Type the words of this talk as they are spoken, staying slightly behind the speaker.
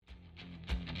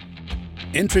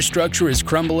Infrastructure is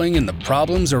crumbling and the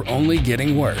problems are only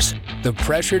getting worse. The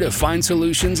pressure to find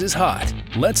solutions is hot.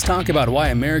 Let's talk about why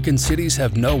American cities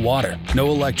have no water, no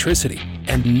electricity,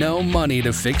 and no money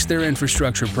to fix their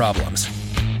infrastructure problems.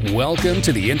 Welcome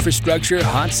to the Infrastructure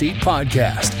Hot Seat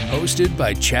Podcast, hosted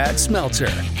by Chad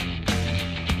Smeltzer.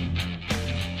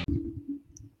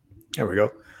 There we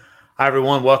go. Hi,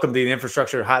 everyone. Welcome to the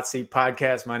Infrastructure Hot Seat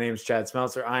Podcast. My name is Chad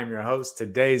Smeltzer. I am your host.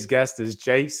 Today's guest is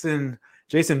Jason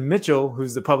Mitchell,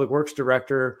 who's the Public Works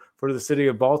Director for the City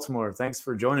of Baltimore. Thanks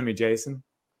for joining me, Jason.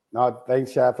 No,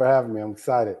 thanks, Chad, for having me. I'm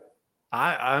excited.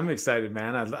 I'm excited,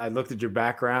 man. I looked at your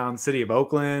background, City of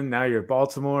Oakland. Now you're at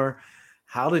Baltimore.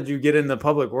 How did you get into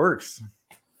Public Works?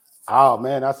 Oh,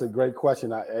 man, that's a great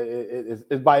question.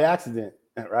 It's by accident,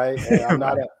 right? And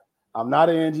I'm not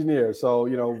an engineer.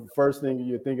 So, first thing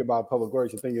you think about Public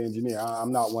Works, you think of engineer.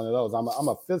 I'm not one of those. I'm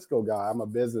a fiscal guy. I'm a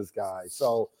business guy.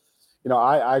 So,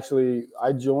 I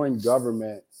joined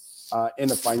government in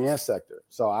the finance sector.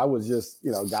 So I was just,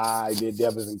 guy, did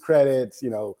debits and credits,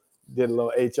 did a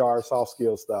little HR, soft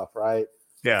skill stuff, right?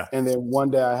 Yeah. And then one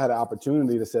day I had an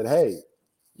opportunity to say, hey,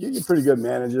 you're a pretty good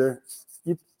manager.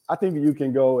 I think you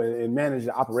can go and manage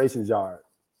the operations yard.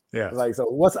 Yeah. Like, so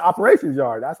what's the operations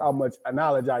yard? That's how much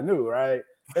knowledge I knew, right?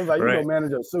 It was like, you go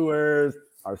manage our sewers,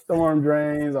 our storm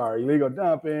drains, our illegal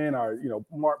dumping, our,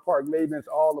 park maintenance,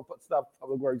 all the stuff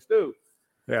Public Works do.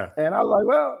 Yeah. And I was like,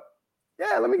 well,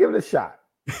 yeah, let me give it a shot.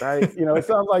 Right. It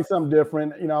sounds like something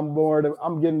different. I'm bored.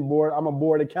 I'm getting bored. I'm a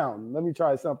bored accountant. Let me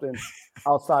try something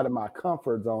outside of my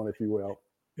comfort zone, if you will.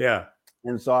 Yeah.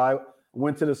 And so I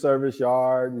went to the service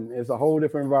yard, and it's a whole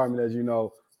different environment, as you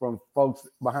know, from folks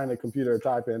behind the computer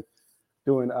typing,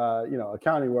 doing,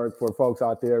 accounting work for folks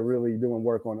out there really doing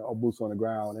work on boots on the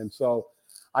ground. And so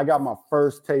I got my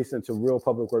first taste into real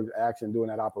public works action doing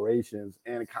that operations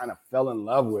and kind of fell in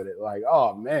love with it. Like,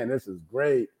 oh man, this is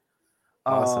great.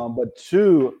 Awesome. But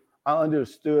two, I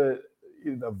understood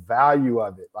the value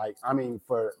of it.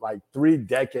 For like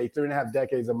 3.5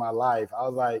 decades of my life, I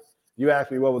was like, you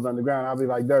asked me what was underground, I'll be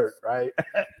like dirt, right?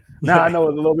 Now I know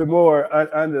it's a little bit more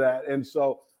under that. And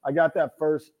so I got that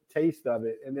first taste of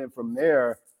it. And then from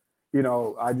there,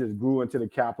 I just grew into the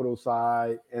capital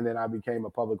side, and then I became a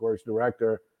public works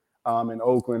director in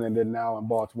Oakland, and then now in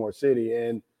Baltimore City.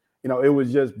 And, it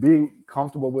was just being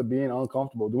comfortable with being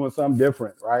uncomfortable, doing something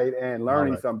different, right? And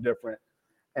learning something different.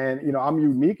 And, I'm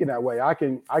unique in that way. I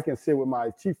can sit with my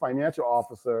chief financial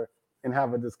officer and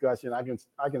have a discussion. I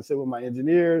can sit with my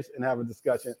engineers and have a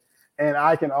discussion. And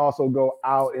I can also go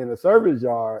out in the service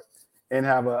yard and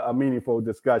have a meaningful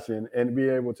discussion and be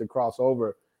able to cross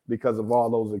over because of all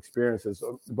those experiences.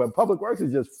 But Public Works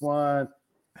is just fun.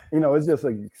 It's just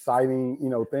an exciting,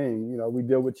 thing. We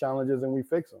deal with challenges and we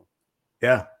fix them.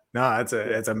 Yeah. No,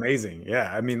 it's amazing.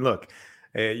 Yeah. I mean, look,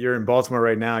 you're in Baltimore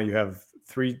right now. You have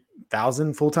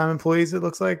 3,000 full-time employees, it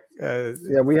looks like.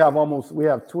 Yeah, we have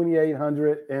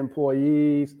 2,800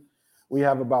 employees. We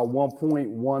have about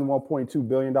 $1.2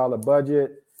 billion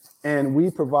budget. And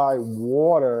we provide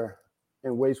water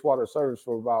and wastewater service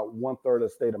for about 1/3 of the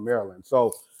state of Maryland.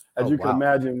 So as you can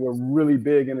imagine, we're really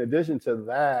big. In addition to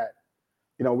that,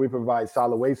 we provide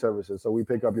solid waste services. So we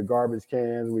pick up your garbage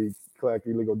cans, we collect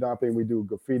illegal dumping, we do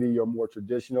graffiti, your more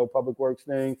traditional public works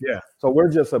thing. Yeah. So we're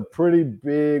just a pretty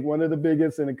big, one of the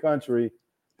biggest in the country,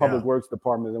 public works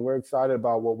department, and we're excited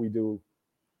about what we do.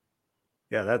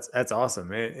 Yeah, that's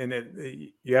awesome. And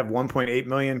you have 1.8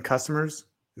 million customers.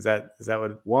 Is that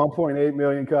what? 1.8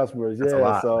 million customers. That's a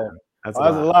lot, so man. That's a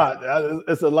lot.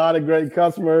 It's a lot of great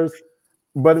customers,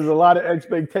 but it's a lot of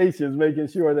expectations, making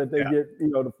sure that they get,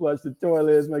 to flush the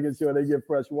toilets, making sure they get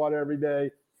fresh water every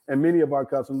day. And many of our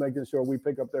customers making sure we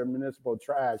pick up their municipal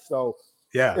trash. So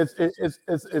it's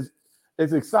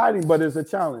exciting, but it's a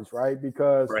challenge, right?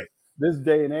 Because this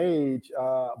day and age,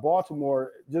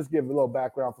 Baltimore, just give a little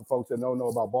background for folks that don't know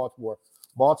about Baltimore.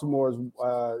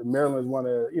 Maryland is one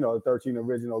of, the 13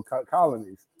 original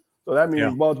colonies. So that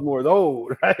means Baltimore is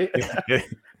old, right?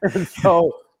 And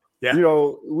so,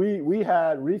 we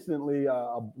had recently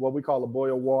what we call a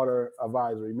boil water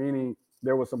advisory, meaning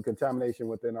there was some contamination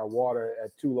within our water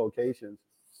at 2 locations.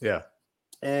 Yeah.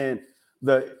 And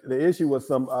the issue was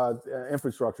some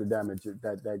infrastructure damage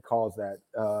that caused that.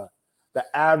 The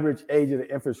average age of the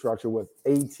infrastructure was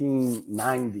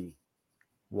 1890.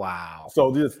 Wow.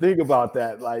 So just think about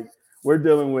that. Like, we're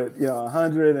dealing with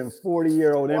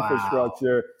 140-year-old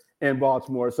infrastructure in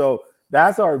Baltimore. So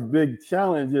that's our big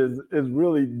challenge is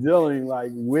really dealing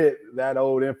with that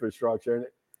old infrastructure. And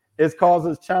it's caused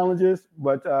us challenges,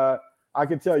 but I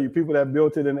can tell you, people that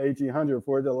built it in the 1800s,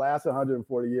 for it to last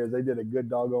 140 years, they did a good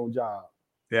doggone job.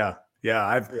 Yeah.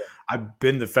 Yeah, I've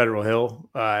been to Federal Hill.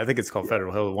 I think it's called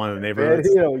Federal Hill, one of the Fed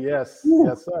neighborhoods. Hill, yes,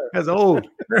 yes, sir. That's old.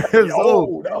 It was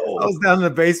old. Old. I was down in the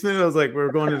basement. I was like, we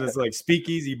were going to this like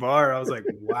speakeasy bar. I was like,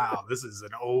 wow, this is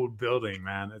an old building,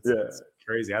 man. It's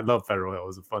crazy. I love Federal Hill. It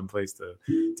was a fun place to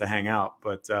hang out.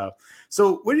 But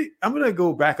so I'm gonna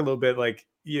go back a little bit. Like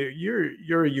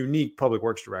you're a unique public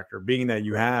works director, being that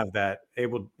you have that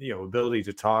ability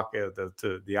to talk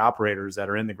to the operators that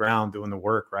are in the ground doing the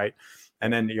work, right?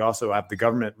 And then you also have the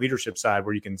government leadership side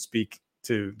where you can speak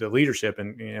to the leadership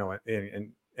and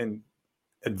and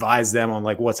advise them on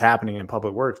like what's happening in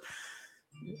public works.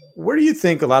 Where do you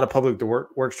think a lot of public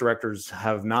works directors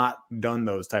have not done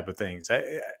those type of things?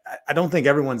 I don't think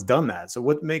everyone's done that. So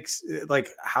what makes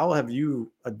how have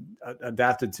you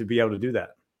adapted to be able to do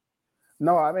that?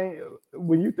 No, I mean,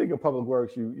 when you think of public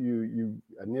works, you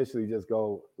initially just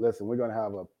go, listen, we're going to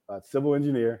have a civil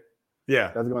engineer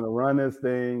that's going to run this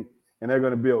thing, and they're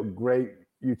going to build great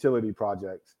utility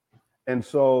projects. And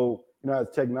so, as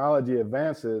technology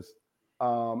advances,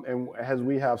 and as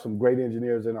we have some great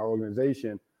engineers in our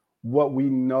organization, what we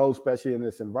know, especially in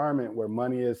this environment where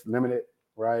money is limited,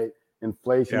 right?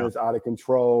 Inflation is out of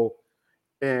control,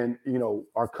 and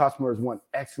our customers want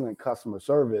excellent customer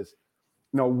service.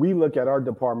 We look at our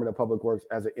Department of Public Works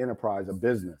as an enterprise, a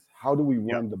business. How do we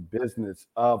run the business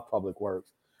of public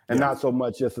works, and not so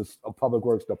much just a public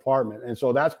works department? And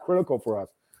so that's critical for us.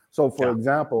 So, for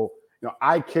example,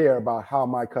 I care about how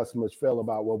my customers feel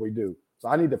about what we do. So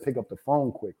I need to pick up the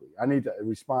phone quickly. I need to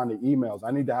respond to emails.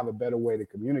 I need to have a better way to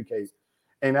communicate.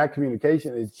 And that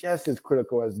communication is just as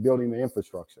critical as building the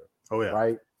infrastructure. Oh, yeah.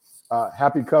 Right?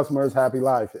 Happy customers, happy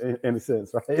life, in a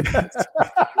sense, right?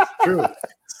 True.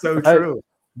 So true.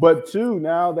 But two,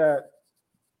 now that,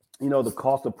 the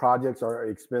cost of projects are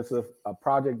expensive, a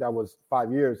project that was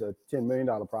 5 years, a $10 million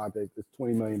project is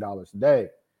 $20 million today.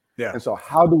 Yeah. And so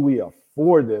how do we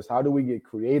afford this? How do we get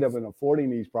creative in affording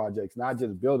these projects, not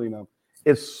just building them?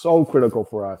 It's so critical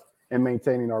for us in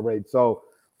maintaining our rates. So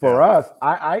for us,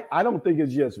 I don't think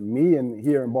it's just me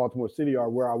here in Baltimore City or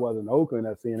where I was in Oakland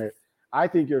that's seeing it. I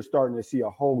think you're starting to see a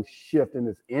whole shift in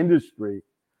this industry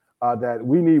that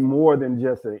we need more than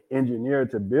just an engineer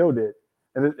to build it.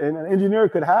 And an engineer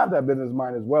could have that business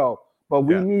mind as well, but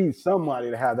we need somebody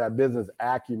to have that business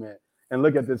acumen and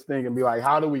look at this thing and be like,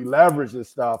 how do we leverage this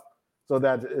stuff so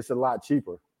that it's a lot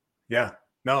cheaper? Yeah.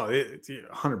 No, it's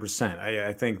 100%.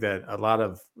 I think that a lot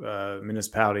of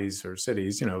municipalities or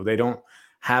cities, they don't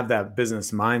have that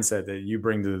business mindset that you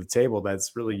bring to the table.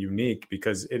 That's really unique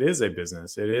because it is a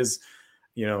business. It is,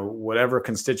 whatever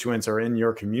constituents are in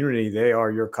your community, they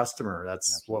are your customer.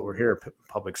 That's what we're here,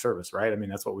 public service, right? I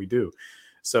mean, that's what we do.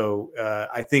 So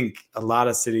I think a lot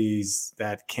of cities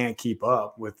that can't keep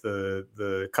up with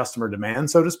the customer demand,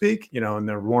 so to speak, and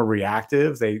they're more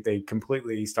reactive, they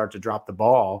completely start to drop the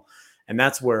ball. And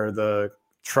that's where the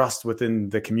trust within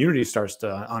the community starts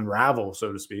to unravel,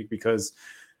 so to speak, because,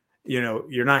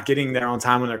 you're not getting there on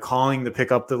time when they're calling to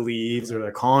pick up the leaves or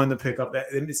they're calling to pick up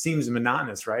that. And it seems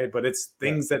monotonous, right? But it's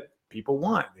things that people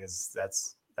want.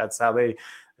 That's how they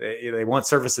want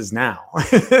services now,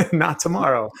 not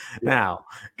tomorrow. Now,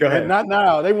 go ahead. Not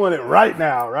now. They want it right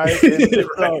now, right?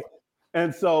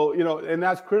 And so, and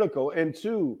that's critical. And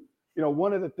two,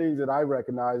 one of the things that I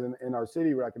recognize and our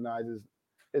city recognizes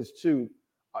is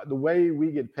the way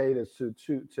we get paid is to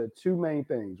two main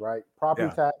things, right? Property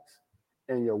tax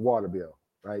and your water bill,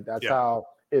 right? That's how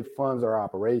it funds our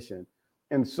operation.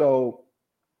 And so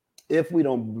if we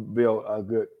don't build a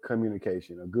good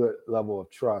communication, a good level of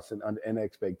trust and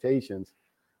expectations,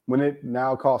 when it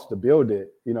now costs to build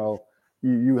it,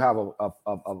 you have a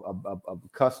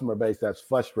customer base that's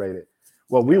frustrated.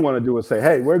 What we want to do is say,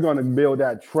 hey, we're going to build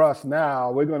that trust now.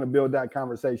 We're going to build that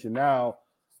conversation now.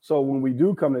 So when we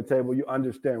do come to the table, you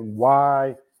understand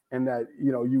why, and that,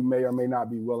 you may or may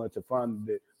not be willing to fund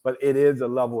it, but it is a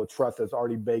level of trust that's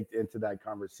already baked into that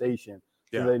conversation.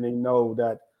 So they know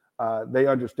that they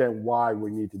understand why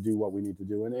we need to do what we need to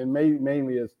do. And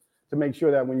mainly is to make sure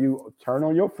that when you turn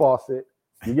on your faucet,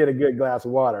 you get a good glass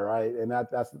of water, right? And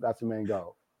that's the main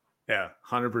goal. Yeah,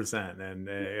 100%. And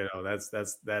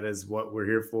that is what we're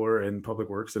here for in public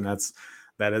works, and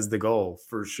that is the goal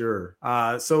for sure.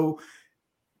 So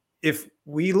if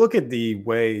we look at the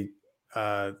way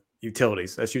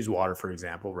utilities, let's use water for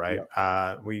example, right?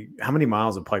 How many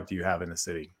miles of pipe do you have in the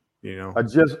city?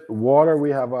 Just water, we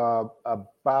have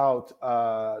about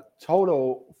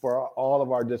total for all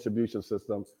of our distribution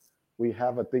systems, we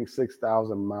have I think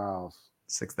 6,000 miles.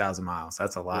 6,000 miles.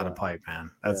 That's a lot of pipe,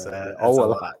 man. That's a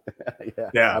lot.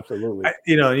 Yeah, absolutely.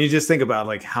 You just think about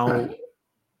like how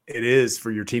it is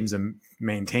for your teams to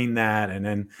maintain that, and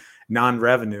then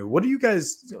non-revenue. What are you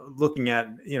guys looking at,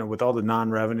 with all the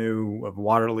non-revenue of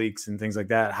water leaks and things like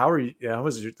that? How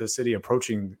is the city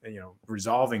approaching,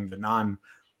 resolving the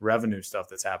non-revenue stuff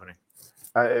that's happening?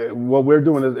 What we're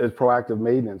doing is proactive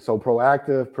maintenance. So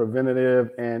proactive,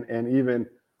 preventative, and even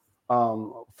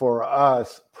for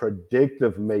us,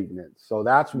 predictive maintenance. So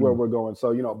that's where we're going.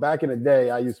 So, back in the day,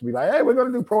 I used to be like, hey, we're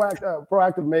going to do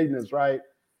proactive maintenance, right?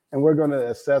 And we're going to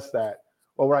assess that.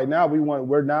 Well, right now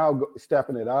we're now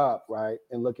stepping it up, right?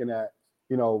 And looking at,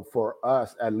 for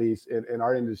us, at least in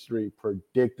our industry,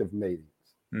 predictive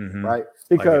maintenance, right?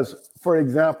 Because, for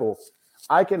example,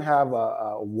 I can have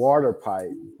a water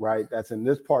pipe, right, that's in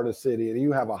this part of the city, and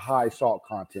you have a high salt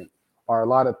content or a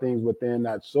lot of things within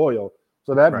that soil.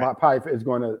 So that pipe is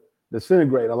going to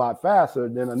disintegrate a lot faster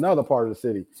than another part of the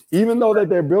city. Even though that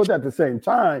they're built at the same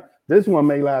time, this one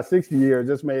may last 60 years.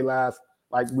 This may last,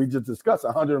 like we just discussed,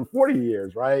 140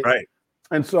 years, right? Right.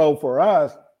 And so for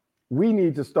us, we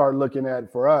need to start looking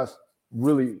at, for us,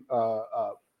 really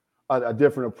a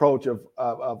different approach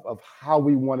of how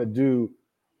we want to do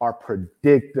our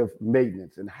predictive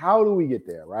maintenance. And how do we get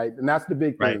there, right? And that's the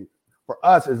big thing for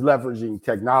us, is leveraging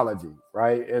technology,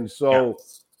 right? And so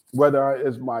whether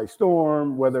it's my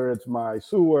storm, whether it's my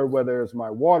sewer, whether it's my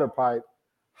water pipe,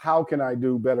 how can I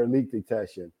do better leak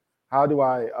detection? How do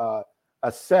I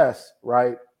assess,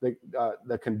 right,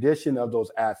 the condition of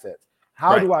those assets?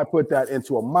 How do I put that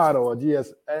into a model, a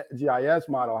GIS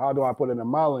model? How do I put it in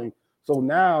modeling? So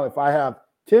now if I have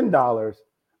 $10,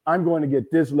 I'm going to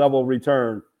get this level of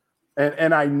return.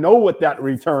 And I know what that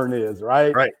return is,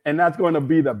 right? And that's going to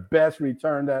be the best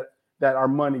return that our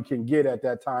money can get at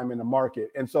that time in the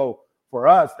market. And so for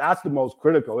us, that's the most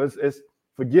critical. It's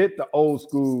forget the old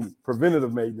school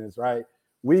preventative maintenance, right?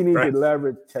 We need to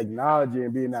leverage technology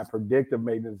and be in that predictive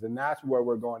maintenance. And that's where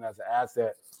we're going as an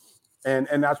asset.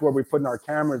 And that's where we're putting our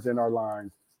cameras in our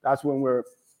lines. That's when we're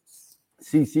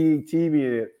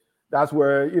CCTV. That's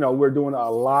where, we're doing a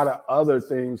lot of other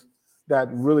things that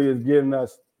really is giving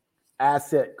us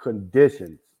asset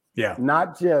conditions. Yeah.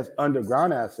 Not just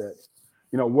underground assets.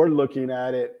 We're looking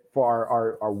at it for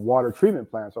our water treatment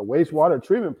plants, our wastewater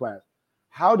treatment plants.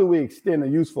 How do we extend a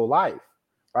useful life,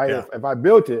 right? Yeah. If I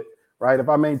built it, right, if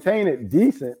I maintain it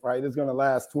decent, right, it's going to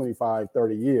last 25,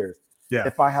 30 years. Yeah.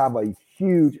 If I have a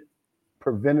huge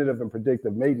preventative and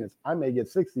predictive maintenance, I may get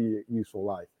 60 useful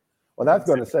life. Well, that's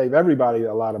going to save everybody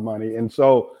a lot of money. And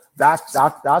so that's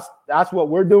what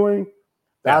we're doing.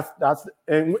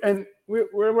 And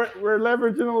we're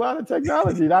leveraging a lot of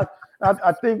technology.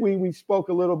 I think we spoke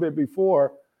a little bit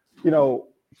before,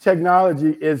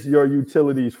 technology is your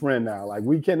utility's friend now. Like,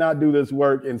 we cannot do this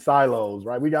work in silos,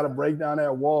 right? We got to break down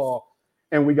that wall,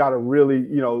 and we got to really,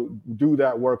 do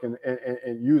that work and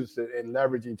use it and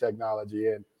leveraging technology.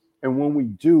 And when we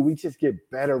do, we just get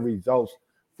better results.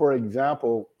 For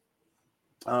example,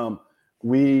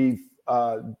 we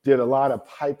did a lot of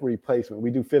pipe replacement.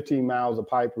 We do 15 miles of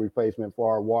pipe replacement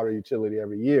for our water utility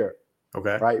every year.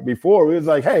 Okay. Right. Before it was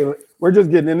like, hey, we're just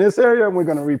getting in this area and we're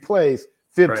going to replace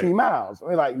 15 miles.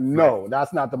 We're like, no,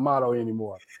 that's not the motto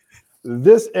anymore.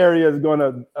 This area is going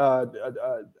to,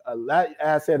 that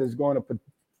asset is going to,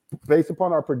 based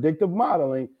upon our predictive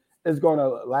modeling, is going to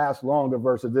last longer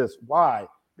versus this. Why?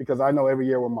 Because I know every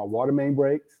year when my water main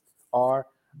breaks are,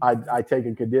 I take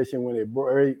a condition when it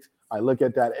breaks. I look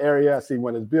at that area, see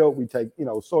when it's built. We take,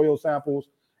 soil samples,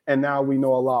 and now we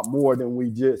know a lot more than we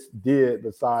just did.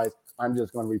 Besides, I'm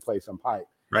just going to replace some pipe.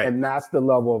 Right. And that's the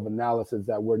level of analysis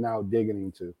that we're now digging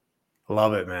into.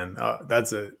 Love it, man.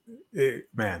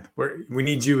 We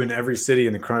need you in every city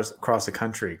and across the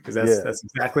country, because that's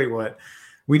exactly what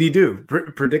we need to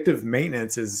do. Predictive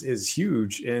maintenance is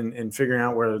huge in figuring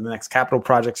out where the next capital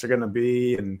projects are going to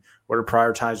be and where to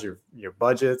prioritize your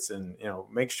budgets, and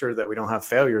make sure that we don't have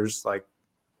failures like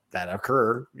that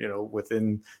occur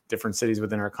within different cities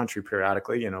within our country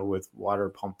periodically, with water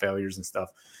pump failures and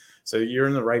stuff. So you're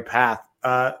in the right path.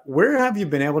 Where have you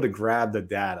been able to grab the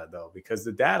data, though? Because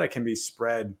the data can be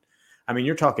spread. I mean,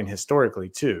 you're talking historically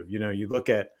too. You look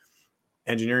at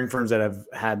engineering firms that have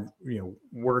had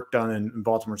work done in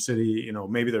Baltimore City.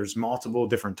 Maybe there's multiple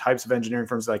different types of engineering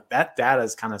firms. Like, that data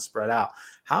is kind of spread out.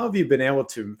 How have you been able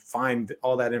to find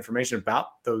all that information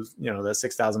about those, the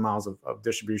 6,000 miles of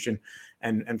distribution,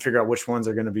 and figure out which ones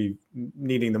are going to be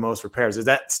needing the most repairs? Is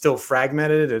that still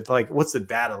fragmented? It's like, what's the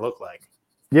data look like?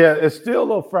 Yeah, it's still a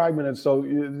little fragmented. So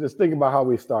you just think about how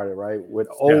we started, right? With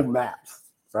old maps,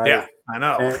 right? Yeah, I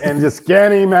know. And just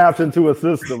scanning maps into a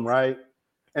system, right?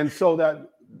 And so that,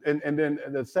 and then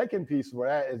the second piece for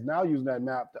that is now using that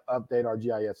map to update our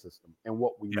GIS system and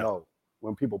what we know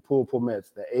when people pull permits,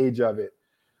 the age of it.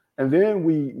 And then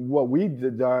what we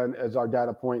done as our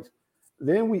data points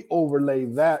then we overlay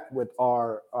that with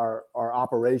our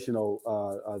operational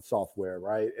software,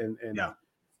 right?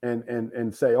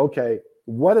 And say, okay,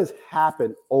 what has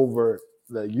happened over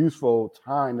the useful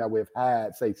time that we've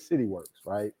had, say, CityWorks,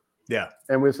 right? Yeah.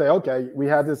 And we say, okay, we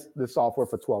had this software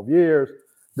for 12 years.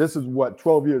 This is what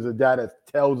 12 years of data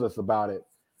tells us about it,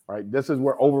 right? This is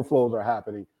where overflows are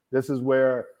happening. This is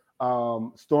where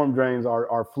storm drains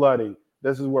are flooding.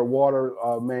 This is where water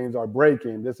mains are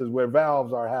breaking. This is where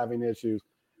valves are having issues,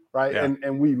 right? Yeah.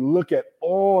 And we look at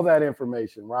all that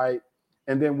information, right?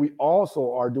 And then we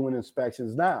also are doing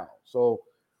inspections now. So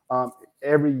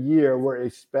every year we're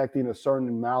expecting a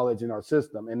certain mileage in our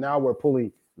system. And now we're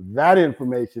pulling that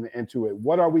information into it.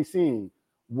 What are we seeing?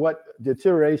 What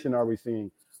deterioration are we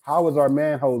seeing? How is our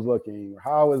manholes looking?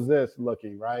 How is this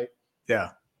looking, right? Yeah.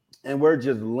 And we're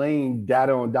just laying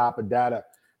data on top of data.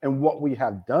 And what we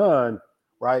have done,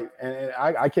 right? And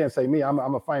I can't say me, I'm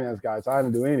a finance guy, so I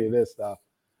don't do any of this stuff.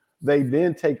 They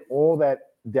then take all that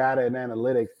data and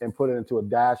analytics and put it into a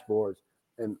dashboard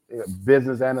and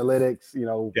business analytics,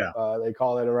 they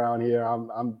call it around here.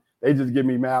 They just give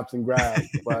me maps and graphs,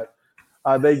 but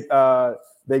they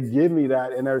give me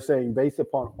that, and they're saying based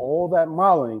upon all that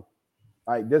modeling,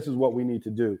 right, this is what we need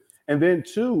to do. And then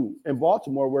two, in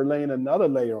Baltimore, we're laying another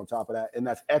layer on top of that, and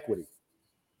that's equity.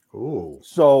 Ooh.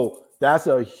 So that's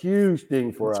a huge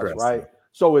thing for us, right?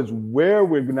 So it's where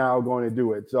we're now going to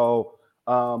do it. So,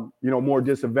 more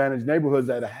disadvantaged neighborhoods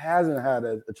that hasn't had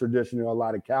a traditional a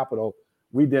lot of capital,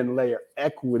 we then layer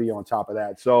equity on top of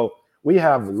that. So we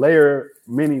have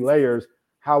many layers.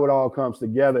 How it all comes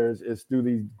together is through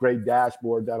these great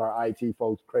dashboards that our IT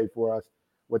folks create for us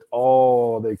with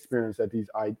all the experience that these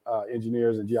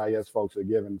engineers and GIS folks are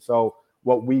given. So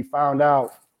what we found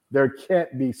out, there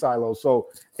can't be silos. So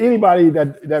anybody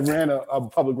that ran a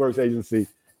public works agency,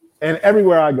 and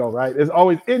everywhere I go, right, there's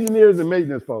always engineers and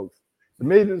maintenance folks. The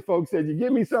maintenance folks said, you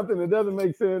give me something that doesn't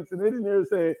make sense. And the engineers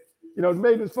say, the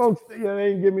maintenance folks, they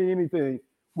ain't give me anything.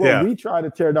 What we try to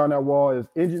tear down that wall is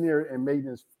engineer and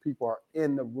maintenance people are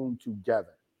in the room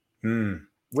together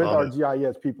with our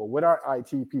GIS people, with our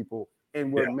IT people,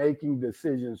 and we're making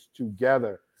decisions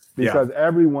together because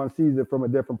everyone sees it from a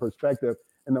different perspective.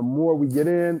 And the more we get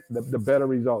in, the better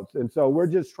results. And so we're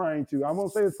just trying to, I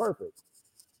won't say it's perfect,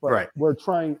 but we're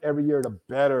trying every year to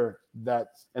better that.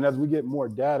 And as we get more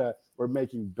data, we're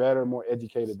making better, more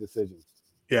educated decisions.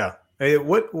 Yeah. Hey,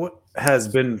 what has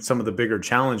been some of the bigger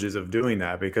challenges of doing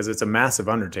that? Because it's a massive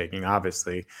undertaking,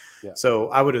 obviously. Yeah. So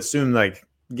I would assume like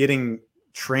getting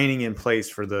training in place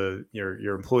for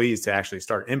your employees to actually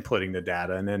start inputting the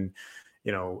data, and then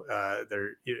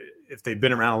if they've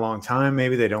been around a long time,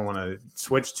 maybe they don't want to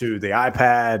switch to the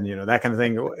iPad, that kind of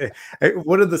thing.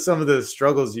 What are some of the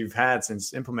struggles you've had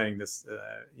since implementing this,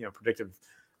 predictive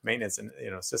maintenance and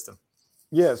system?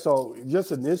 Yeah, so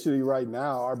just initially, right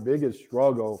now, our biggest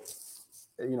struggle,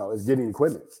 is getting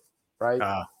equipment,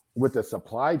 right? With the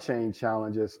supply chain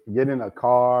challenges, getting a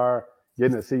car,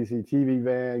 getting a CCTV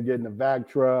van, getting a vac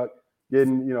truck,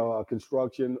 getting a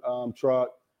construction truck.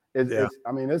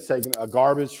 It's taking a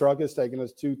garbage truck. It's taking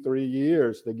us 2-3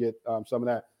 years to get some of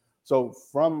that. So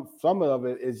from some of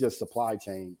it is just supply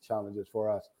chain challenges for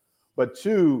us. But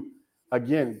two,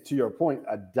 again, to your point,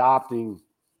 adopting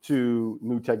to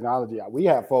new technology. We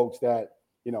have folks that,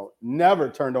 never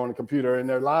turned on a computer in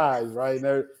their lives, right?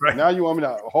 Now you want me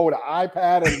to hold an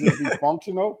iPad and just be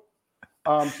functional.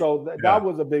 So that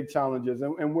was a big challenge.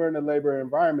 And we're in a labor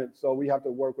environment, so we have to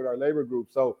work with our labor group.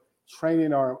 So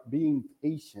training being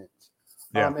patient.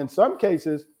 In some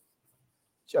cases,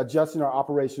 adjusting our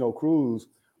operational crews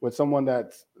with someone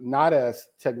that's not as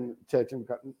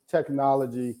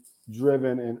technology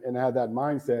driven and have that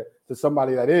mindset to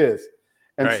somebody that is.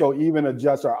 And so even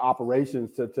adjust our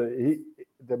operations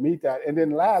to meet that. And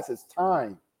then last is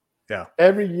time. Yeah.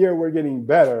 Every year we're getting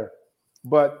better,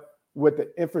 but with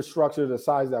the infrastructure the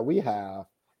size that we have,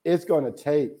 it's going to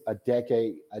take a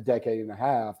decade and a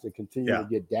half to continue to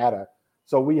get data.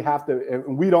 So we have to,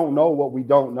 and we don't know what we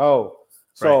don't know.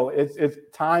 So it's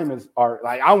time is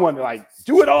I want to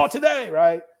do it all today,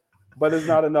 right? But there's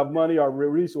not enough money or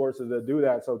resources to do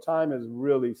that. So time is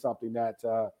really something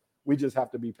that we just have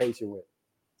to be patient with.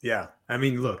 Yeah. I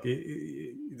mean, look,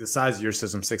 the size of your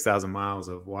system, 6,000 miles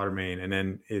of water main, and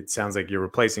then it sounds like you're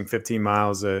replacing 15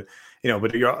 miles, but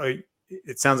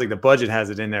it sounds like the budget has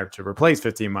it in there to replace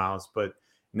 15 miles, but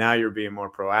now you're being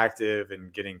more proactive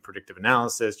and getting predictive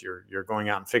analysis. You're going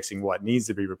out and fixing what needs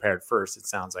to be repaired first, it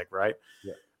sounds like, right?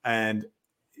 Yeah. And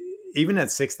even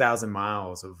at 6,000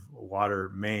 miles of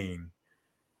water main,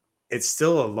 it's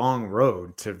still a long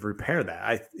road to repair that.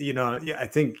 I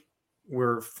think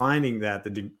we're finding that the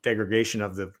degradation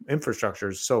of the infrastructure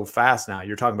is so fast now.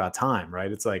 You're talking about time,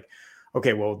 right? It's like,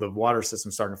 okay, well, the water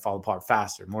system's starting to fall apart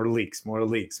faster, more leaks, more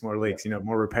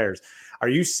repairs. Are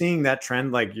you seeing that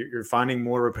trend? Like you're finding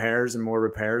more repairs,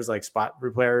 like spot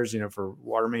repairs, for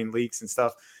water main leaks and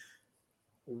stuff.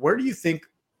 Where do you think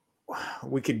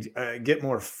we could get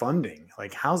more funding?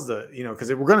 Like how's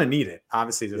because we're going to need it.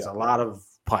 Obviously there's a lot of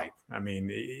pipe. I mean,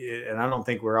 and I don't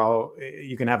think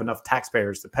you can have enough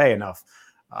taxpayers to pay enough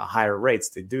higher rates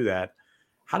to do that.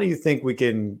 How do you think we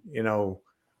can,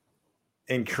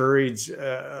 encourage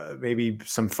maybe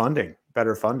some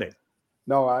better funding?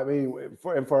 No, I mean,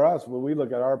 for us, when we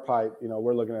look at our pipe,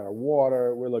 we're looking at our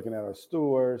water, we're looking at our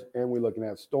sewers, and we're looking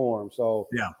at storms. So,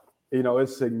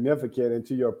 it's significant. And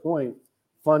to your point,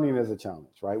 funding is a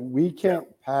challenge, right? We can't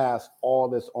pass all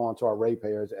this on to our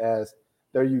ratepayers as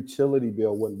their utility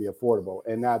bill wouldn't be affordable.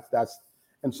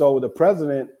 And so the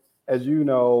president, as you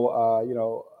know,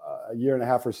 a year and a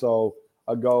half or so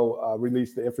ago,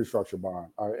 released the infrastructure bond,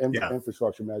 our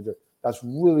infrastructure measure. That's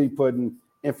really putting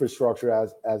infrastructure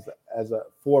as a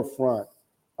forefront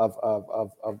of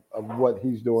what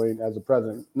he's doing as a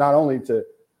president, not only to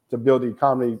build the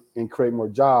economy and create more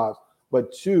jobs,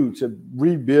 but to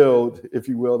rebuild, if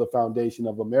you will, the foundation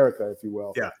of America, if you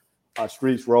will.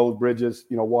 Streets, roads, bridges,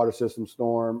 water systems,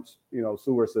 storms,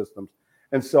 sewer systems.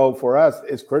 And so for us,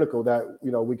 it's critical that,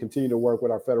 we continue to work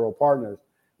with our federal partners.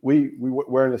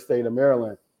 We're in the state of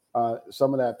Maryland.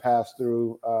 Some of that passed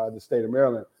through the state of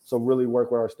Maryland. So really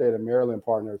work with our state of Maryland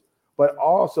partners, but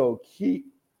also keep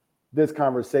this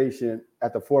conversation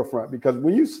at the forefront, because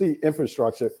when you see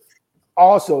infrastructure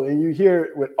also, and you hear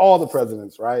it with all the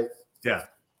presidents, right? Yeah.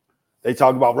 They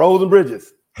talk about roads and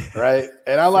bridges, right?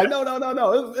 And I'm like, no,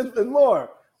 it's more.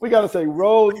 We got to say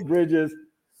roads, bridges,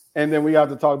 and then we have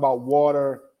to talk about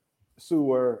water,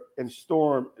 sewer, and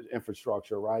storm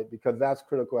infrastructure, right? Because that's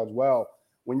critical as well.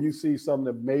 When you see some of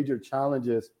the major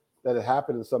challenges that have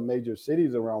happened in some major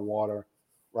cities around water,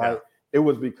 right? It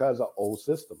was because of old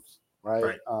systems,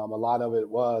 right? A lot of it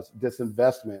was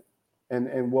disinvestment.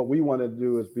 And what we want to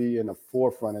do is be in the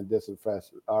forefront and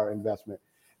disinvest our investment.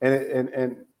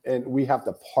 And we have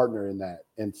to partner in that.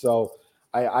 And so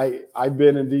I've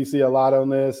been in DC a lot on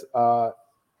this,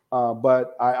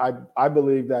 but I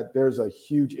believe that there's a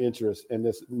huge interest in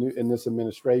this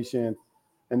administration,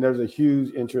 and there's a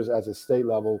huge interest at the state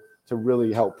level to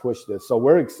really help push this. So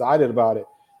we're excited about it,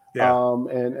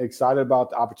 and excited about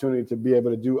the opportunity to be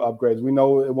able to do upgrades. We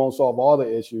know it won't solve all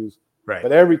the issues,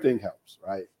 but everything helps,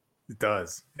 right? It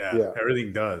does. Yeah.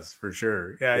 Everything does, for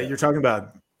sure. You're talking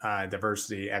about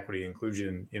diversity, equity,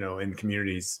 inclusion, in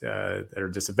communities that are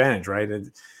disadvantaged, right?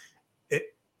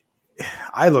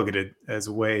 I look at it as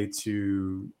a way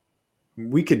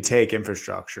we could take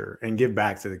infrastructure and give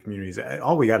back to the communities.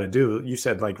 All we got to do, you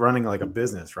said, like running like a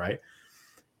business, right?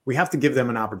 We have to give them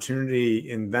an opportunity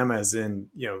in them, as in,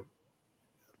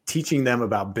 teaching them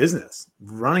about business,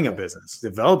 running a business,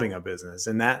 developing a business,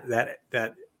 and that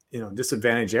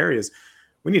disadvantaged areas,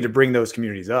 we need to bring those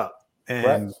communities up.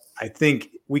 And I think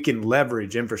we can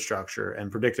leverage infrastructure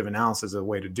and predictive analysis as a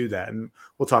way to do that. And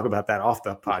we'll talk about that off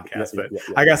the podcast, but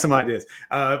I got some ideas.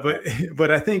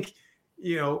 But I think,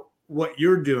 what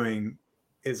you're doing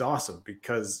is awesome,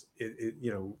 because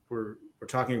we're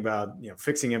talking about,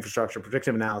 fixing infrastructure,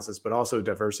 predictive analysis, but also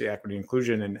diversity, equity,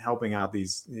 inclusion, and helping out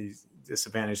these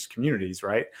disadvantaged communities.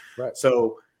 Right.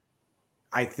 So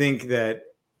I think that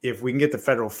if we can get the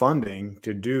federal funding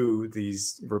to do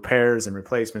these repairs and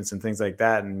replacements and things like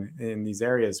that in these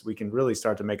areas, we can really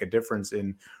start to make a difference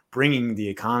in bringing the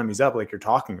economies up, like you're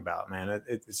talking about, man.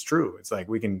 It's true. It's like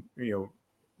we can,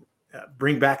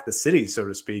 bring back the city, so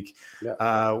to speak,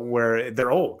 where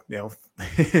they're old,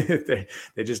 they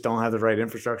just don't have the right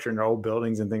infrastructure in their old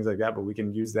buildings and things like that, but we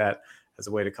can use that as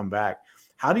a way to come back.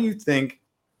 How do you think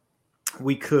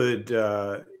we could,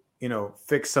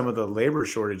 fix some of the labor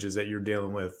shortages that you're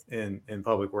dealing with in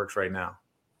public works right now?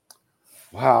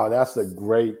 Wow, that's a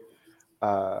great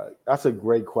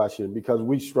question, because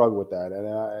we struggle with that.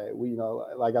 And we,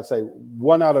 like I say,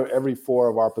 1 out of every 4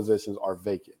 of our positions are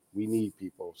vacant. We need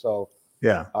people. So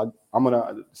I'm going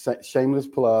to shameless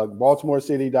plug,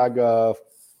 BaltimoreCity.gov,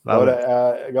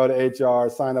 go to HR,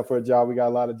 sign up for a job. We got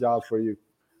a lot of jobs for you.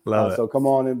 So come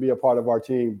on and be a part of our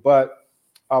team. But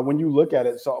when you look at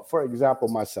it, so for example,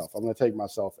 myself, I'm going to take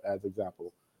myself as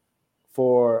example.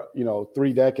 For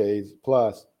 3 decades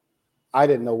plus, I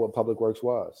didn't know what public works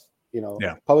was.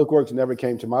 Public works never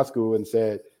came to my school and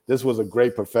said this was a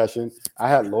great profession. I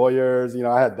had lawyers,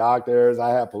 I had doctors, I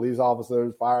had police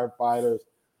officers, firefighters,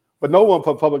 but no one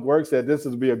put public works said this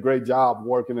would be a great job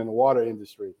working in the water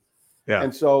industry. Yeah.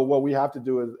 And so what we have to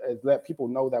do is let people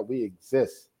know that we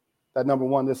exist. That number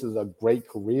one, this is a great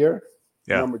career.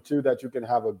 Yeah. Number two, that you can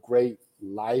have a great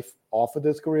life off of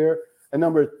this career. And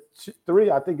number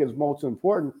three, I think is most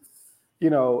important,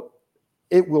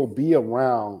 it will be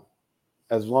around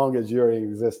as long as you're in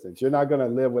existence. You're not going to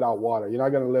live without water. You're not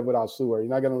going to live without sewer. You're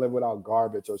not going to live without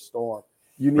garbage or storm.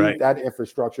 You need that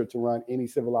infrastructure to run any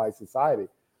civilized society.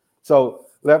 So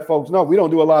let folks know we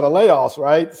don't do a lot of layoffs,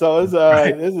 right? So it's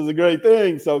this is a great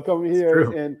thing. So come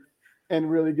here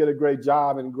and really get a great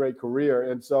job and a great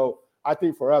career. And so I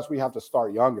think for us, we have to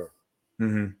start younger.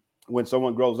 Mm-hmm. When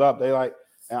someone grows up, they like,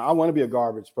 I want to be a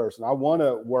garbage person. I want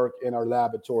to work in our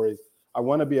laboratories. I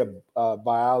want to be a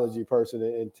biology person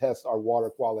and test our water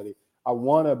quality. I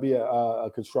want to be a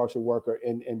construction worker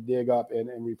and dig up and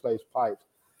replace pipes.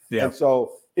 Yeah. And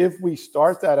so if we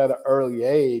start that at an early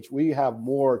age, we have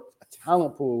more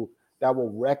talent pool that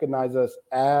will recognize us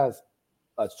as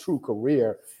a true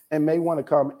career and may want to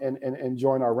come and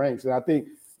join our ranks. And I think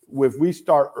if we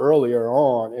start earlier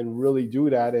on and really do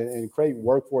that and create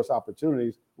workforce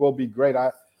opportunities, will be great.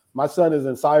 My son is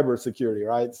in cybersecurity,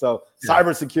 right? So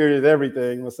cybersecurity is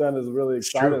everything. My son is really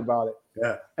excited about it.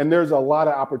 Yeah. And there's a lot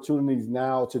of opportunities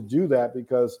now to do that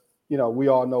because, we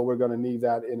all know we're going to need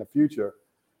that in the future.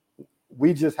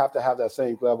 We just have to have that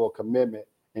same level of commitment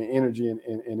and energy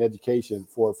and education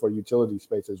for utility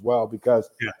space as well, because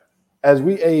as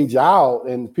we age out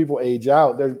and people age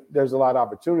out, there's a lot of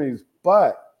opportunities,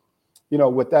 but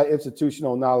with that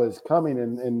institutional knowledge coming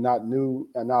and not new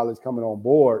knowledge coming on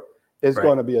board, it's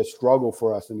going to be a struggle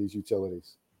for us in these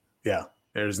utilities. Yeah,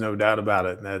 there's no doubt about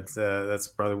it. That's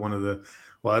probably one of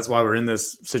that's why we're in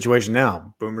this situation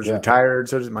now. Boomers retired.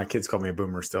 So my kids call me a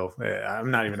boomer still. I'm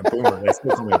not even a boomer. They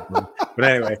still call me a boomer. But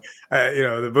anyway,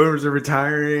 the boomers are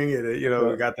retiring and,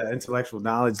 we got that intellectual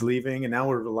knowledge leaving, and now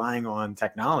we're relying on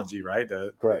technology, right?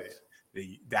 Correct.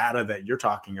 The data that you're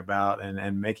talking about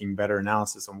and making better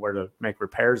analysis on where to make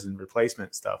repairs and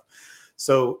replacement stuff.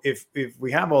 So if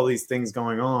we have all these things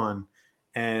going on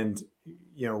and,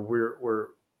 we're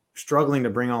struggling to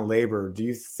bring on labor, do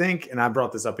you think, and I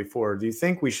brought this up before, do you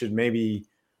think we should maybe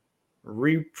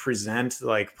represent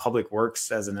like public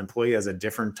works as an employee as a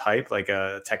different type, like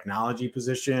a technology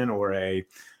position or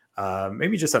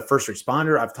maybe just a first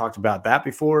responder? I've talked about that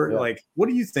before. Yeah. Like, what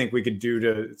do you think we could do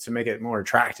to make it more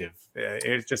attractive?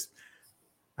 It's just,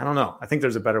 I don't know. I think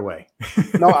there's a better way.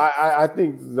 No, I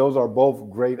think those are both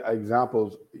great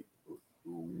examples.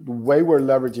 The way we're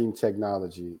leveraging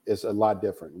technology is a lot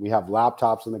different. We have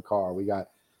laptops in the car. We got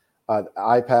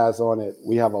iPads on it.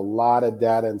 We have a lot of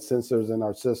data and sensors in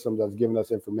our system that's giving us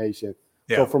information.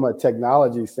 Yeah. So from a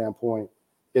technology standpoint,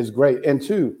 it's great. And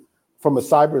two, from a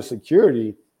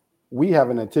cybersecurity, we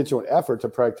have an intentional effort to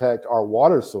protect our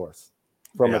water source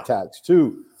from attacks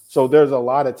too. So there's a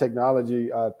lot of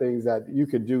technology things that you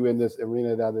could do in this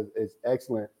arena that is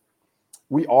excellent.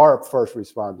 We are a first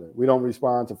responder. We don't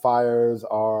respond to fires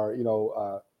or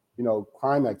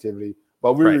crime activity,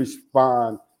 but we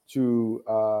respond to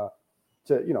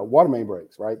water main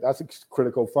breaks. Right, that's a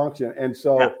critical function. And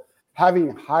so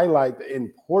having highlight the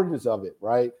importance of it,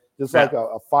 right, just like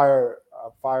a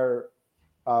firefighter,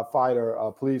 a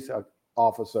police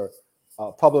officer,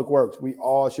 public works, we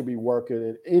all should be working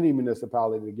in any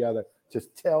municipality together to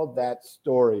tell that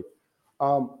story.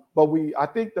 But I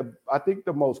think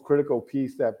the most critical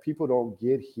piece that people don't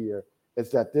get here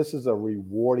is that this is a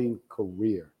rewarding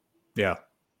career. Yeah.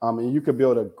 And you could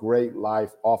build a great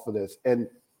life off of this. And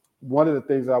one of the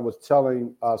things I was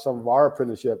telling some of our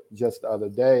apprenticeship just the other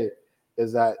day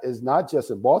is that it's not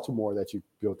just in Baltimore that you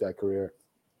built that career.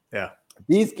 Yeah.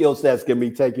 These skill sets can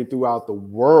be taken throughout the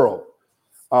world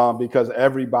because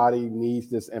everybody needs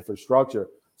this infrastructure.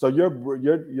 So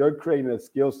you're creating a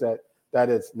skill set that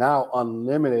is now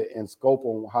unlimited in scope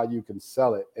on how you can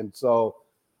sell it. And so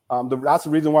that's the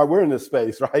reason why we're in this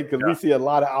space, right? Because we see a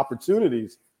lot of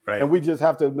opportunities, and we just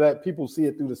have to let people see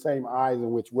it through the same eyes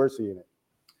in which we're seeing it.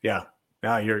 Yeah,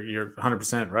 no, you're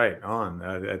 100% right on.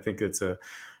 I think it's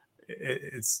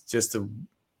just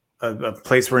a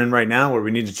place we're in right now where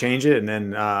we need to change it, and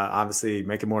then obviously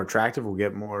make it more attractive. We'll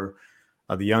get more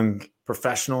of the young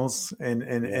professionals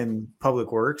in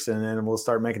public works, and then we'll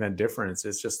start making a difference.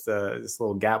 It's just this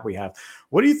little gap we have.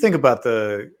 What do you think about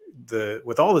the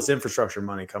with all this infrastructure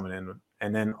money coming in,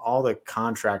 and then all the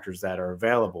contractors that are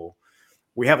available?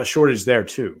 We have a shortage there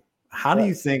too. How do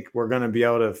you think we're going to be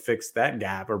able to fix that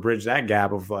gap or bridge that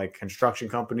gap of like construction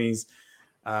companies,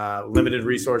 limited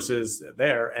resources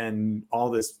there, and all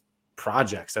this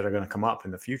projects that are going to come up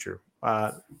in the future?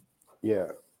 We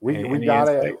got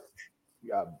to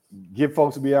get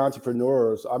folks to be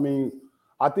entrepreneurs. I mean,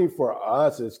 I think for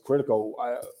us it's critical.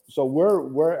 So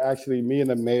we're actually, me and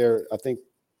the mayor, I think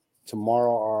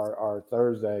tomorrow or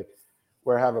Thursday,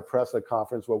 we're having a press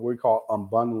conference, what we call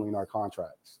unbundling our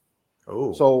contracts.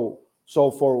 Oh,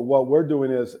 So for what we're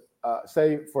doing is,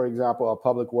 say for example, a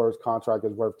public works contract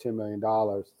is worth $10 million.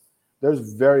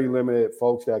 There's very limited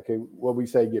folks that can, what we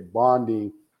say, get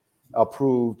bonding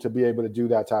approved to be able to do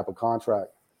that type of contract.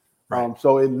 Right.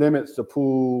 So it limits the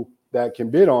pool that can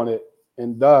bid on it,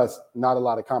 and thus not a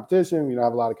lot of competition. We don't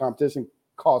have a lot of competition.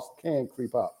 Costs can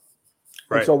creep up.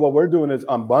 Right. And so what we're doing is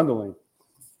unbundling.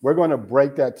 We're going to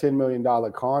break that $10 million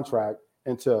contract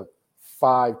into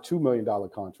 5 $2 million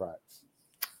contracts.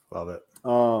 Love it.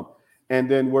 And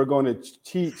then we're going to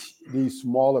teach these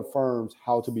smaller firms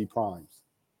how to be primes.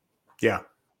 Yeah.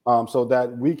 So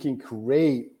that we can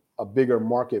create a bigger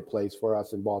marketplace for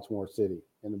us in Baltimore City,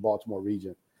 in the Baltimore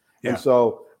region. Yeah. And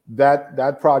so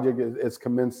that project is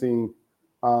commencing.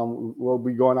 We'll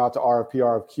be going out to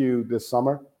RFQ this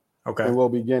summer. Okay. And we'll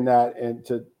begin that.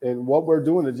 And what we're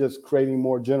doing is just creating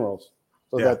more generals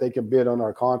so that they can bid on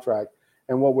our contract.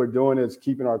 And what we're doing is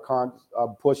keeping our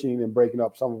pushing and breaking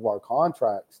up some of our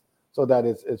contracts so that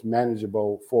it's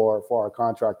manageable for our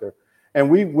contractor. And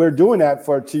we're doing that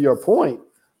to your point,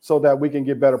 so that we can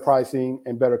get better pricing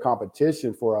and better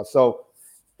competition for us. So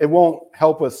it won't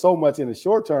help us so much in the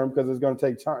short term because it's going to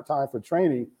take time for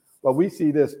training. But we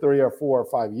see this 3 or 4 or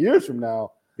 5 years from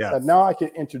now. Yeah. That now I can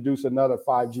introduce another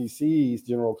 5 GCs,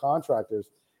 general contractors,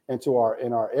 in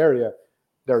our area.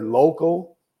 They're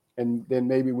local, and then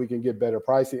maybe we can get better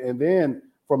pricing. And then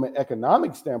from an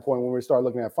economic standpoint, when we start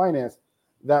looking at finance,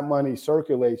 that money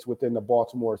circulates within the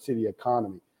Baltimore City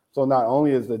economy. So not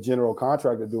only is the general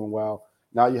contractor doing well,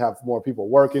 now you have more people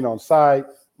working on site,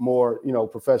 more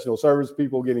professional service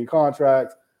people getting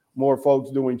contracts, more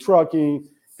folks doing trucking,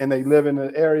 and they live in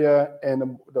the area,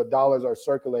 and the dollars are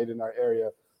circulating in our area.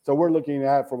 So we're looking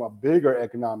at it from a bigger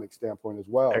economic standpoint as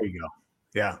well. There you go.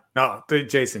 Yeah. No,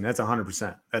 Jason, that's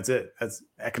 100%. That's it. That's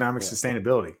economic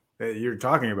sustainability that you're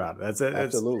talking about. That's it.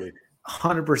 Absolutely.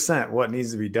 100% what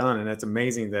needs to be done. And it's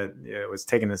amazing that it was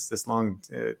taking us this long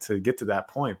to get to that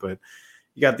point. But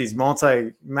you got these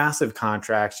massive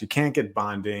contracts. You can't get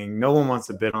bonding. No one wants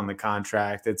to bid on the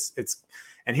contract.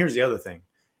 And here's the other thing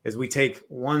is we take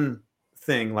one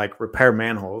thing like repair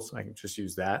manholes. I can just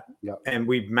use that. Yep. And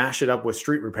we mash it up with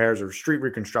street repairs or street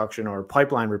reconstruction or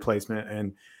pipeline replacement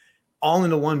and all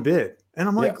into one bid. And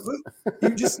I'm like,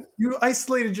 you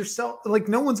isolated yourself. Like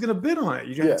no one's going to bid on it.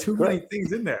 You got too many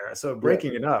things in there. So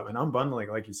breaking it up and unbundling,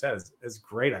 like you said, is a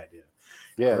great idea.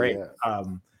 Yeah. Great. Yeah.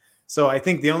 So I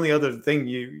think the only other thing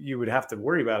you would have to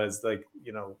worry about is like,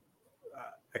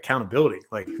 accountability,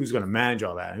 like who's going to manage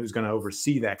all that, who's going to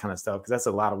oversee that kind of stuff. Cause that's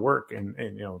a lot of work and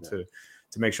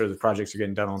to make sure the projects are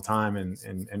getting done on time. And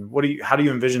how do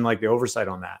you envision like the oversight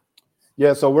on that?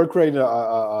 Yeah. So we're creating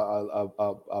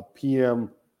a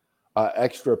PM,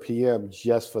 extra PM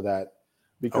just for that,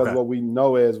 because what we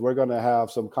know is we're going to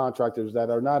have some contractors that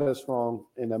are not as strong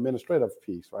in the administrative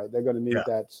piece, right? They're going to need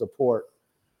that support.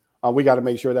 We got to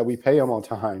make sure that we pay them on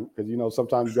time because,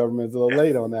 sometimes government's a little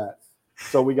late on that.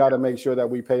 So we got to make sure that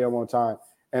we pay them on time.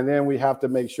 And then we have to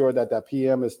make sure that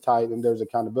PM is tight and there's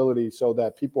accountability so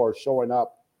that people are showing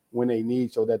up when they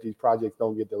need so that these projects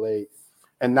don't get delayed.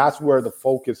 And that's where the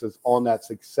focus is on that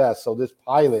success. So this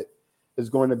pilot is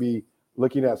going to be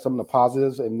looking at some of the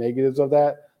positives and negatives of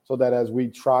that so that as we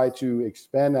try to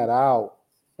expand that out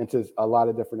into a lot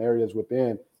of different areas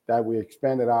within, that we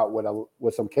expand it out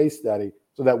with some case study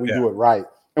so that we do it right.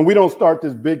 And we don't start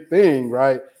this big thing,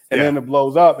 right? And then it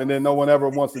blows up and then no one ever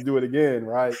wants to do it again,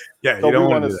 right? Yeah, so you don't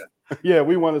want to do that. Yeah,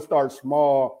 we want to start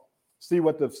small, see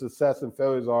what the success and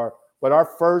failures are. But our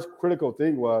first critical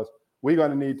thing was we're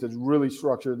going to need to really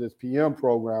structure this PM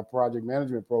program, project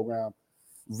management program,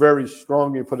 very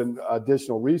strongly and put in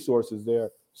additional resources there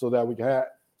so that we can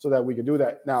do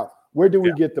that. Now, where do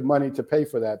we get the money to pay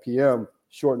for that PM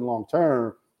short and long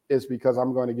term? Is because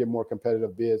I'm going to get more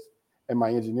competitive bids and my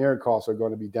engineering costs are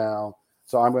going to be down.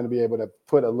 So I'm going to be able to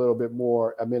put a little bit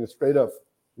more administrative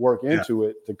work into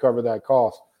it to cover that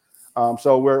cost.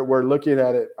 So we're looking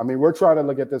at it. I mean, we're trying to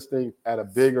look at this thing at a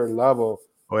bigger level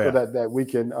so that we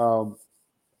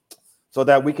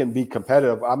can be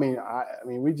competitive. I mean,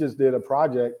 we just did a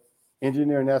project.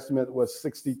 Engineering estimate was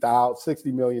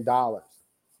 $60 million.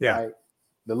 Yeah. Right?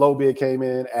 The low bid came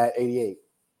in at 88.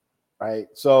 Right.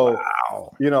 So,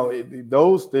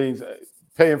 those things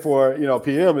paying for,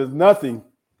 PM is nothing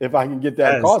if I can get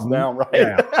that cost down. Right.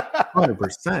 Yeah,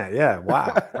 100%. Yeah.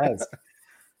 Wow.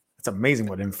 That's amazing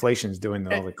what inflation is doing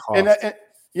to all the costs.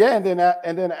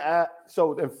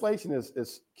 So inflation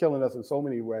is killing us in so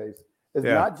many ways. It's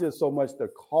not just so much the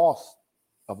cost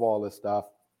of all this stuff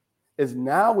is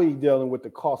now we dealing with the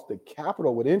cost of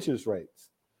capital with interest rates.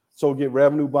 So get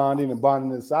revenue bonding and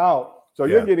bonding this out. So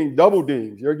you're getting double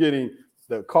dings. You're getting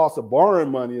the cost of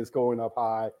borrowing money is going up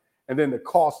high, and then the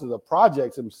cost of the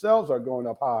projects themselves are going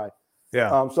up high.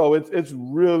 Yeah. So it's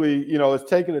really, it's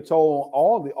taking a toll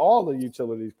on all the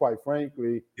utilities, quite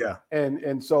frankly. Yeah.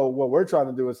 And so what we're trying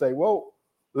to do is say, well,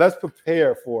 let's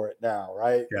prepare for it now,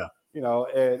 right? Yeah.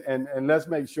 And let's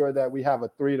make sure that we have a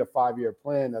 3 to 5 year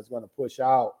plan that's going to push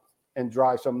out and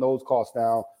drive some of those costs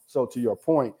down. So to your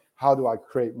point, how do I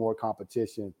create more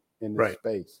competition in this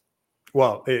space?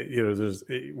 Well,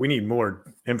 we need more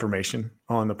information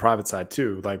on the private side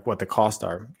too, like what the costs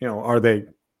are.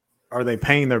 Are they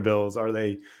paying their bills? Are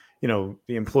they, the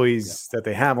employees that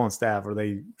they have on staff, are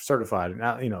they certified?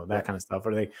 That kind of stuff.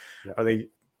 Are they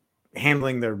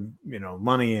handling their,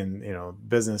 money and,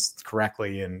 business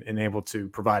correctly and able to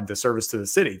provide the service to the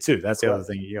city too? That's the other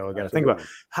thing, got to think about.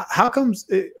 How comes,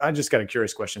 I just got a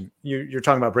curious question. You're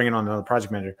talking about bringing on another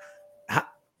project manager.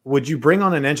 Would you bring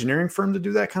on an engineering firm to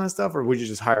do that kind of stuff? Or would you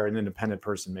just hire an independent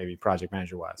person, maybe project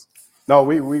manager wise? No,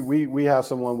 we have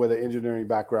someone with an engineering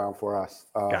background for us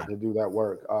to do that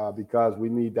work because we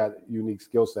need that unique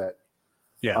skill set.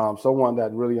 Yeah. Someone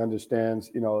that really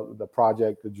understands, the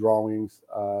project, the drawings,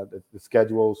 the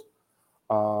schedules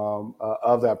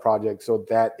of that project so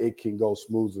that it can go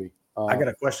smoothly. I got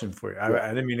a question for you. I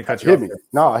didn't mean to cut you off.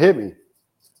 Hit me.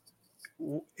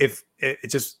 If it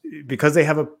just because they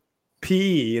have a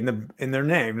PE in their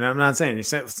name, and I'm not saying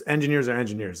engineers are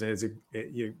engineers.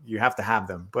 You have to have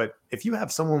them. But if you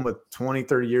have someone with 20,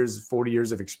 30 years, 40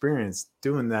 years of experience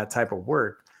doing that type of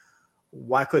work,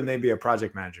 why couldn't they be a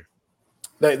project manager?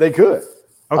 They could.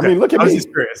 Okay. I mean, look at me. I was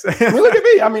just curious. Look at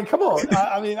me. I mean, come on.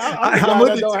 I'm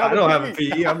with you. I don't have a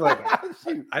PE. I'm like,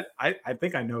 I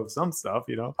think I know some stuff,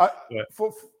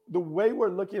 For the way we're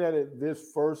looking at it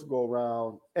this first go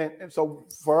round, and so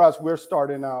for us, we're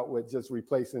starting out with just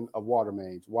replacing of water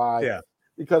mains. Why? Yeah.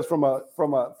 Because from an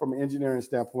engineering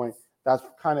standpoint, that's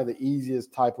kind of the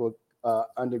easiest type of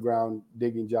underground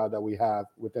digging job that we have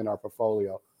within our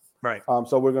portfolio. Right.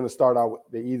 So we're going to start out with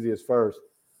the easiest first.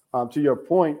 To your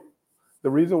point, the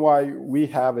reason why we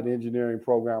have an engineering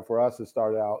program for us is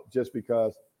started out just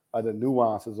because of the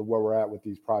nuances of where we're at with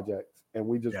these projects. And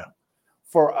we just,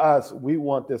 for us, we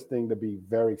want this thing to be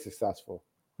very successful.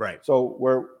 Right. So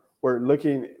we'll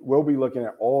be looking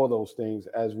at all those things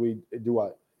as we do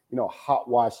a, hot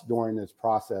wash during this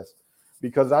process,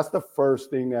 because that's the first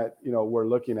thing that, we're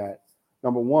looking at.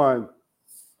 Number one,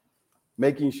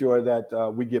 making sure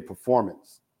that we get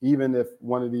performance, even if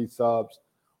one of these subs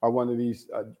or one of these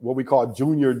what we call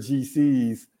junior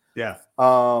GCs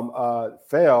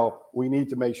fail, we need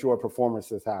to make sure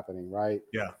performance is happening, right?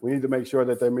 Yeah. We need to make sure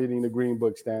that they're meeting the Green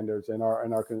Book standards and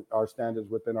our standards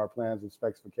within our plans and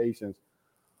specifications.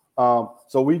 So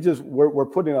we're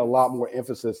putting a lot more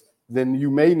emphasis than you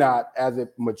may not as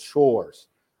it matures.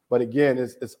 But again,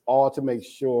 it's all to make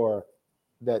sure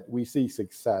that we see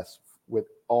success with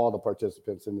all the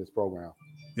participants in this program.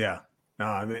 Yeah. No,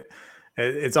 I mean,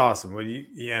 it's awesome. Well,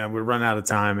 we're running out of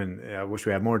time, and I wish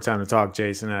we had more time to talk,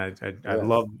 Jason. I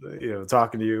love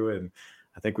talking to you, and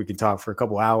I think we can talk for a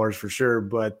couple hours for sure.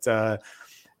 But to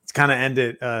kind of end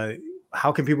it,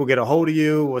 how can people get a hold of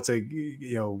you? What's a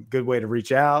good way to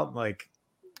reach out? Like,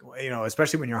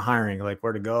 especially when you're hiring, like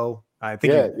where to go. I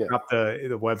think you dropped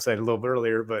the website a little bit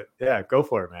earlier, but go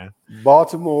for it, man.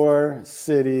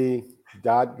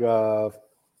 BaltimoreCity.gov.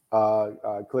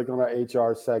 Click on our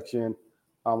HR section.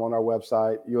 On our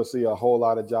website, you'll see a whole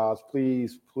lot of jobs.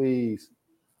 Please,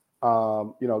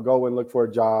 go and look for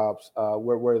jobs.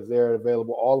 Where they're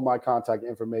available. All of my contact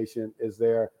information is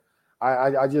there.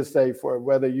 I just say, for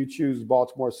whether you choose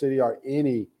Baltimore City or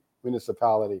any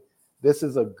municipality, this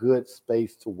is a good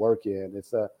space to work in.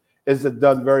 It's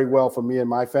done very well for me and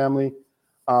my family,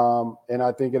 and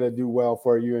I think it'll do well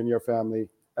for you and your family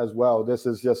as well. This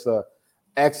is just an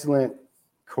excellent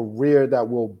career that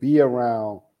will be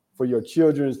around for your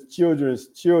children's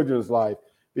life,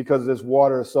 because this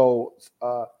water is so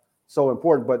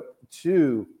important. But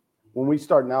two, when we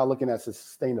start now looking at the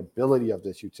sustainability of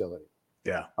this utility,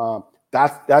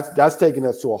 that's taking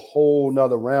us to a whole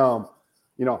nother realm.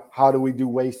 How do we do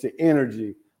waste to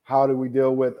energy? How do we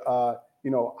deal with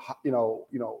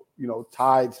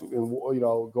tides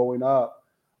and going up?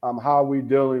 How are we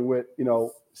dealing with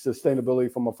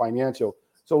sustainability from a financial?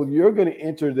 So you're going to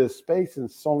enter this space in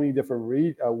so many different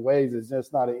ways. It's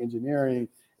just not an engineering.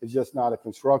 It's just not a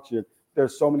construction.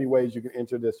 There's so many ways you can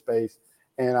enter this space.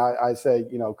 And I say,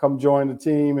 come join the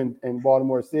team in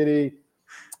Baltimore City.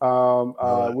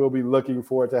 We'll be looking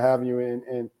forward to having you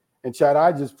in. And Chad,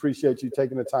 I just appreciate you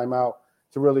taking the time out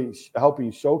really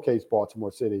helping showcase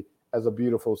Baltimore City as a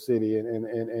beautiful city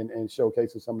and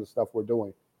showcasing some of the stuff we're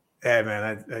doing. Yeah,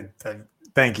 man, I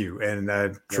thank you.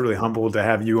 And truly humbled to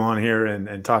have you on here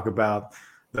and talk about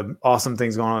the awesome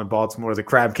things going on in Baltimore. The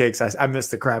crab cakes. I miss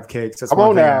the crab cakes. That's Come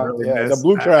on now. The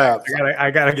blue crabs. I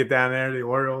gotta get down there. The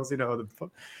Orioles,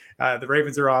 the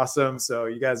Ravens are awesome. So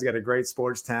you guys got a great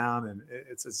sports town, and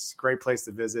it's a great place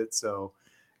to visit. So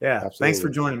yeah, absolutely. Thanks for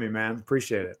joining me, man.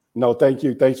 Appreciate it. No, thank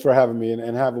you. Thanks for having me,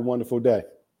 and have a wonderful day.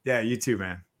 Yeah, you too,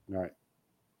 man. All right.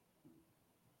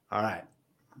 All right.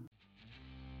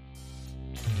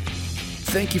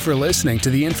 Thank you for listening to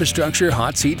the Infrastructure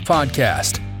Hot Seat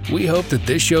Podcast. We hope that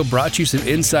this show brought you some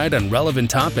insight on relevant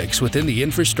topics within the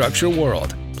infrastructure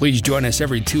world. Please join us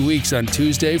every 2 weeks on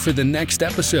Tuesday for the next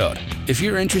episode. If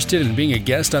you're interested in being a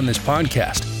guest on this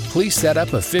podcast, please set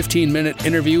up a 15-minute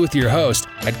interview with your host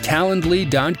at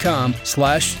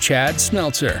calendly.com/Chad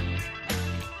Smeltzer.